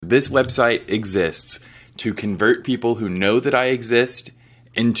This website exists to convert people who know that I exist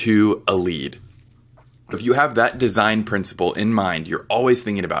into a lead. If you have that design principle in mind, you're always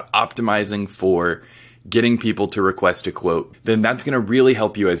thinking about optimizing for getting people to request a quote, then that's going to really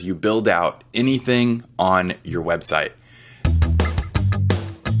help you as you build out anything on your website.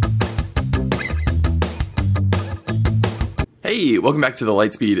 Hey, welcome back to the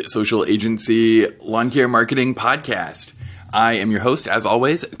Lightspeed Social Agency Lawn Care Marketing Podcast. I am your host, as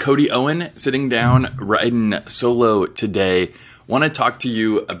always, Cody Owen, sitting down, riding solo today. Want to talk to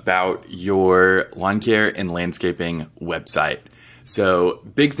you about your lawn care and landscaping website. So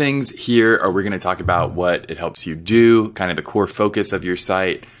big things here are we're going to talk about what it helps you do, kind of the core focus of your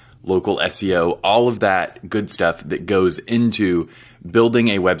site, local SEO, all of that good stuff that goes into building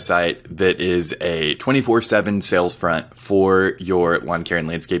a website that is a 24/7 sales front for your lawn care and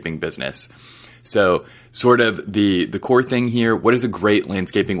landscaping business. So sort of the core thing here, what does a great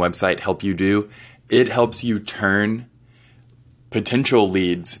landscaping website help you do? It helps you turn potential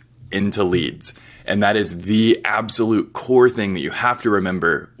leads into leads. And that is the absolute core thing that you have to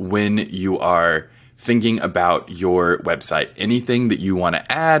remember when you are thinking about your website. Anything that you want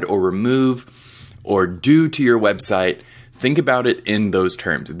to add or remove or do to your website, think about it in those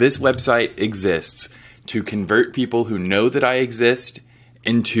terms. This website exists to convert people who know that I exist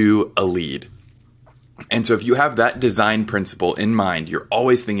into a lead. And so if you have that design principle in mind, you're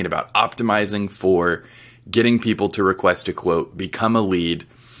always thinking about optimizing for getting people to request a quote, become a lead,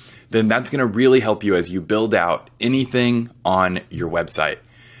 then that's going to really help you as you build out anything on your website.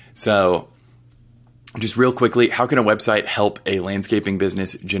 So just real quickly, how can a website help a landscaping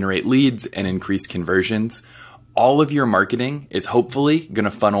business generate leads and increase conversions? All of your marketing is hopefully going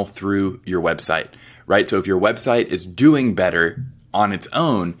to funnel through your website, right? So if your website is doing better on its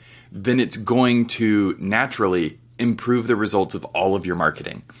own, then it's going to naturally improve the results of all of your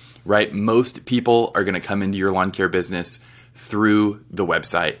marketing, right? Most people are going to come into your lawn care business through the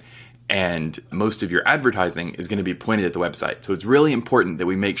website, and most of your advertising is going to be pointed at the website. So it's really important that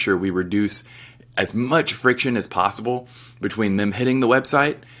we make sure we reduce as much friction as possible between them hitting the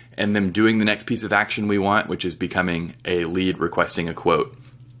website and them doing the next piece of action we want, which is becoming a lead requesting a quote.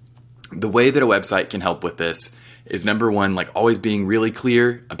 The way that a website can help with this is number one, like always being really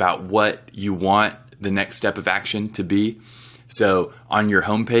clear about what you want the next step of action to be. So on your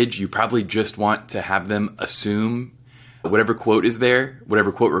homepage, you probably just want to have them assume whatever quote is there,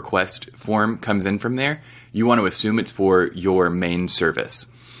 whatever quote request form comes in from there, you want to assume it's for your main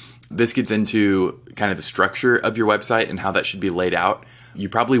service. This gets into kind of the structure of your website and how that should be laid out. You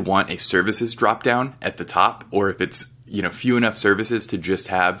probably want a services dropdown at the top, or if it's few enough services to just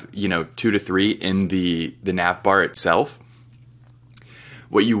have 2 to 3 in the nav bar itself.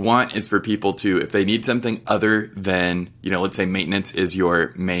 What you want is for people to, if they need something other than, let's say maintenance is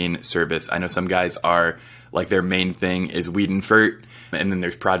your main service. I know some guys are like their main thing is weed and fert, and then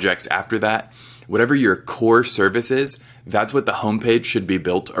there's projects after that. Whatever your core service is, that's what the homepage should be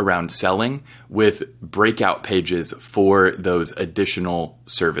built around selling, with breakout pages for those additional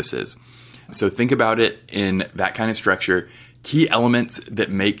services. So think about it in that kind of structure. Key elements that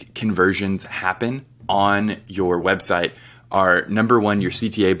make conversions happen on your website are number one, your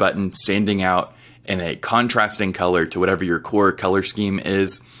CTA button standing out in a contrasting color to whatever your core color scheme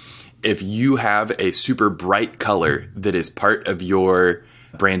is. If you have a super bright color that is part of your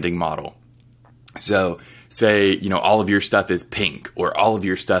branding model, so say, all of your stuff is pink or all of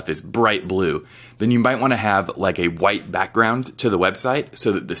your stuff is bright blue, then you might want to have like a white background to the website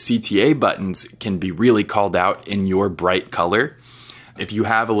so that the CTA buttons can be really called out in your bright color. If you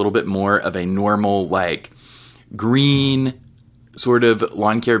have a little bit more of a normal like green sort of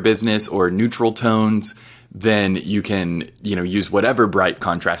lawn care business or neutral tones, then you can, use whatever bright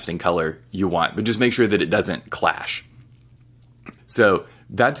contrasting color you want, but just make sure that it doesn't clash. So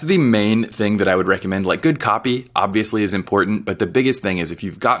that's the main thing that I would recommend. Like good copy obviously is important, but the biggest thing is if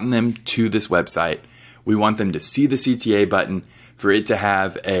you've gotten them to this website, we want them to see the CTA button, for it to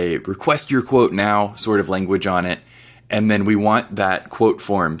have a request your quote now sort of language on it. And then we want that quote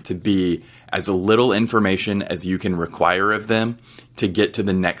form to be as little information as you can require of them to get to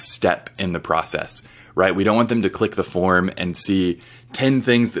the next step in the process, right? We don't want them to click the form and see 10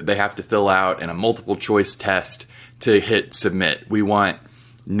 things that they have to fill out and a multiple choice test to hit submit. We want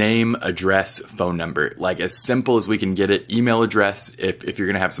name, address, phone number, like as simple as we can get it. Email address, if you're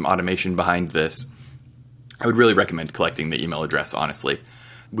going to have some automation behind this, I would really recommend collecting the email address, honestly.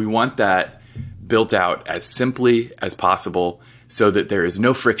 We want that built out as simply as possible so that there is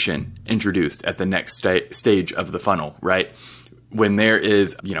no friction introduced at the next stage of the funnel, right? when there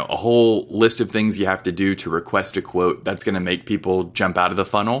is, a whole list of things you have to do to request a quote, that's going to make people jump out of the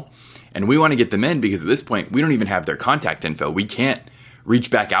funnel. And we want to get them in because at this point, we don't even have their contact info. We can't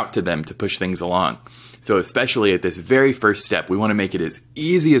reach back out to them to push things along. So especially at this very first step, we want to make it as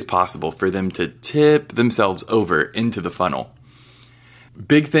easy as possible for them to tip themselves over into the funnel.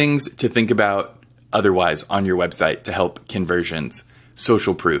 Big things to think about otherwise on your website to help conversions: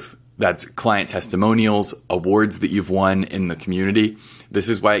 social proof. That's client testimonials, awards that you've won in the community. This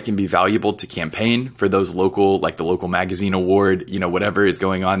is why it can be valuable to campaign for those local, like the local magazine award, whatever is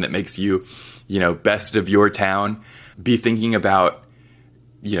going on that makes you, best of your town. Be thinking about,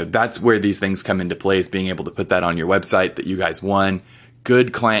 that's where these things come into place, being able to put that on your website that you guys won.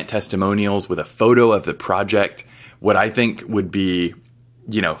 Good client testimonials with a photo of the project. What I think would be,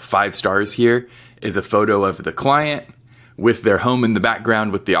 5 stars here is a photo of the client with their home in the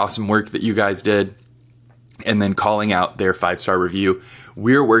background with the awesome work that you guys did, and then calling out their 5-star review.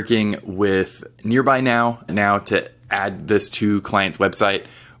 We're working with Nearby now to add this to clients' website,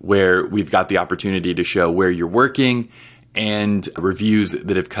 where we've got the opportunity to show where you're working and reviews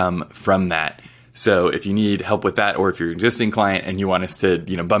that have come from that. So if you need help with that, or if you're an existing client and you want us to,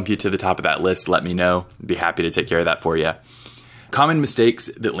 bump you to the top of that list, let me know. I'd be happy to take care of that for you. Common mistakes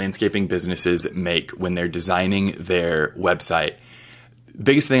that landscaping businesses make when they're designing their website.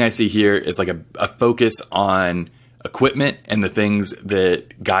 Biggest thing I see here is like a focus on equipment and the things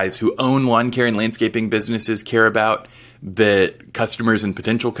that guys who own lawn care and landscaping businesses care about, that customers and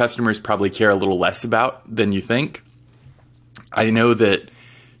potential customers probably care a little less about than you think. I know that,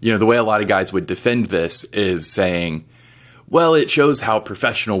 the way a lot of guys would defend this is saying, well, it shows how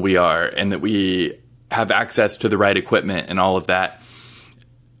professional we are and that we have access to the right equipment and all of that.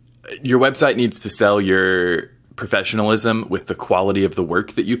 Your website needs to sell your professionalism with the quality of the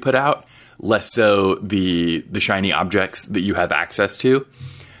work that you put out, less so the shiny objects that you have access to.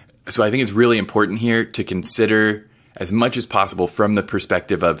 So I think it's really important here to consider as much as possible from the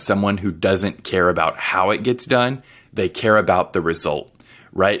perspective of someone who doesn't care about how it gets done. They care about the result,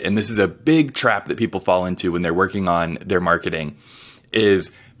 right? And this is a big trap that people fall into when they're working on their marketing,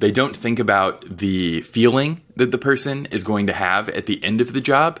 is they don't think about the feeling that the person is going to have at the end of the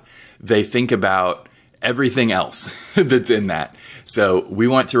job. They think about everything else that's in that. So we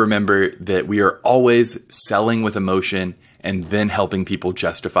want to remember that we are always selling with emotion and then helping people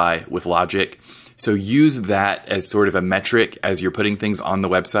justify with logic. So use that as sort of a metric as you're putting things on the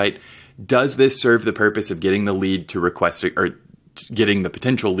website. Does this serve the purpose of getting the lead to request it, or getting the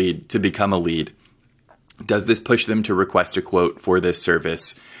potential lead to become a lead? Does this push them to request a quote for this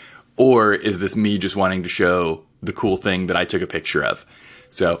service? Or is this me just wanting to show the cool thing that I took a picture of?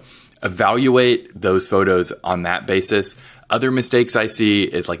 So evaluate those photos on that basis. Other mistakes I see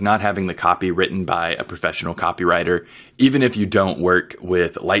is like not having the copy written by a professional copywriter. Even if you don't work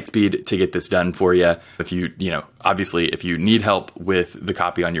with Lightspeed to get this done for you, if you obviously, if you need help with the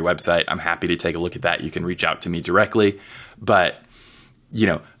copy on your website, I'm happy to take a look at that. You can reach out to me directly. But,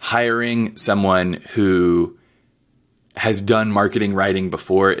 hiring someone who has done marketing writing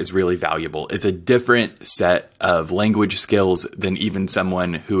before is really valuable. It's a different set of language skills than even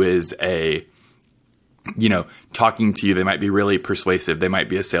someone who is talking to you. They might be really persuasive. They might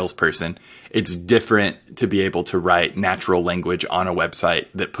be a salesperson. It's different to be able to write natural language on a website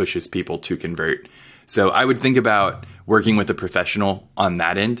that pushes people to convert. So I would think about working with a professional on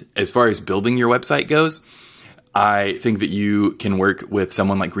that end. As far as building your website goes, I think that you can work with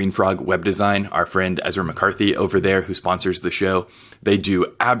someone like Green Frog Web Design, our friend Ezra McCarthy over there who sponsors the show. They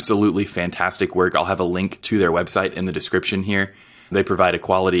do absolutely fantastic work. I'll have a link to their website in the description here. They provide a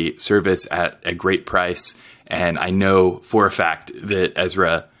quality service at a great price. And I know for a fact that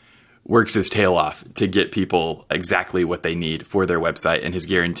Ezra works his tail off to get people exactly what they need for their website. And his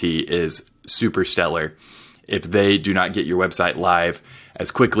guarantee is super stellar. If they do not get your website live as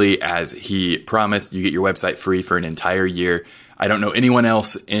quickly as he promised, you get your website free for an entire year. I don't know anyone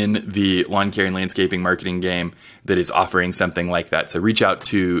else in the lawn care and landscaping marketing game that is offering something like that. So reach out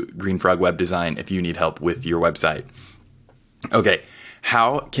to Green Frog Web Design if you need help with your website. Okay,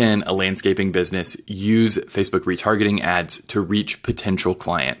 how can a landscaping business use Facebook retargeting ads to reach potential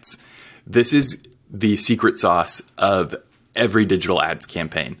clients? This is the secret sauce of every digital ads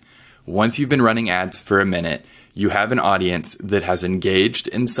campaign. Once you've been running ads for a minute, you have an audience that has engaged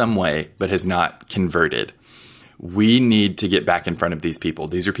in some way but has not converted. We need to get back in front of these people.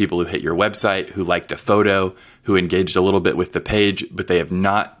 These are people who hit your website, who liked a photo, who engaged a little bit with the page, but they have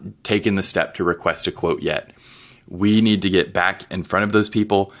not taken the step to request a quote yet. We need to get back in front of those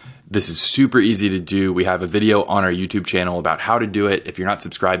people. This is super easy to do. We have a video on our YouTube channel about how to do it. If you're not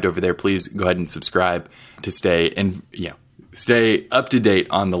subscribed over there, please go ahead and subscribe to stay stay up to date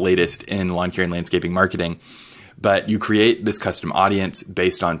on the latest in lawn care and landscaping marketing. But you create this custom audience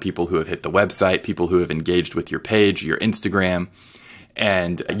based on people who have hit the website, people who have engaged with your page, your Instagram.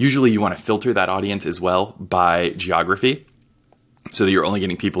 And usually you want to filter that audience as well by geography so that you're only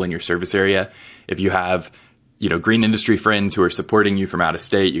getting people in your service area. If you have, green industry friends who are supporting you from out of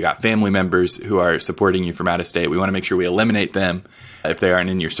state, you got family members who are supporting you from out of state, we want to make sure we eliminate them if they aren't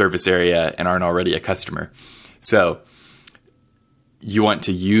in your service area and aren't already a customer. So you want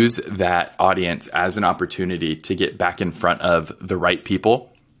to use that audience as an opportunity to get back in front of the right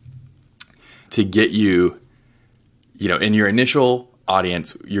people, to get you, in your initial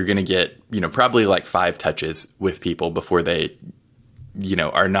audience, you're going to get, probably like 5 touches with people before they,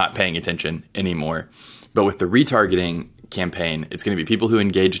 are not paying attention anymore. But with the retargeting campaign, it's going to be people who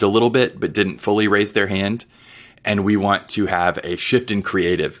engaged a little bit but didn't fully raise their hand. And we want to have a shift in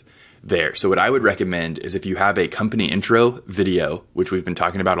creative there. So what I would recommend is if you have a company intro video, which we've been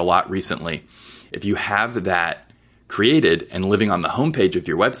talking about a lot recently, if you have that created and living on the homepage of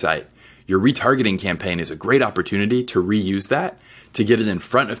your website, your retargeting campaign is a great opportunity to reuse that, to get it in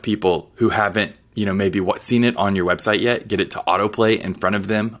front of people who haven't, maybe seen it on your website yet, get it to autoplay in front of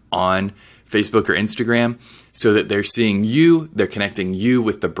them on Facebook or Instagram so that they're seeing you, they're connecting you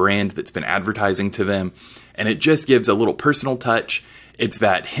with the brand that's been advertising to them. And it just gives a little personal touch. It's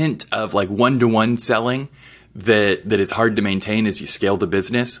that hint of like one-to-one selling that is hard to maintain as you scale the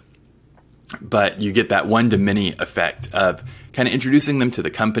business. But you get that one-to-many effect of kind of introducing them to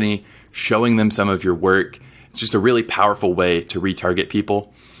the company, showing them some of your work. It's just a really powerful way to retarget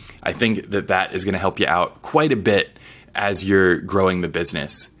people. I think that is going to help you out quite a bit as you're growing the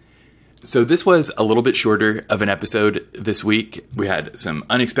business. So this was a little bit shorter of an episode this week. We had some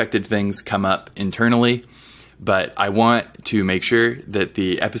unexpected things come up internally, but I want to make sure that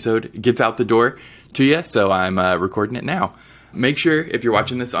the episode gets out the door to you, so I'm recording it now. Make sure, if you're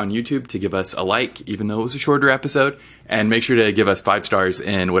watching this on YouTube, to give us a like, even though it was a shorter episode, and make sure to give us 5 stars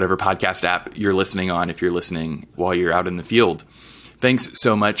in whatever podcast app you're listening on if you're listening while you're out in the field. Thanks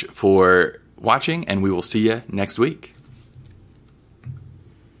so much for watching, and we will see you next week.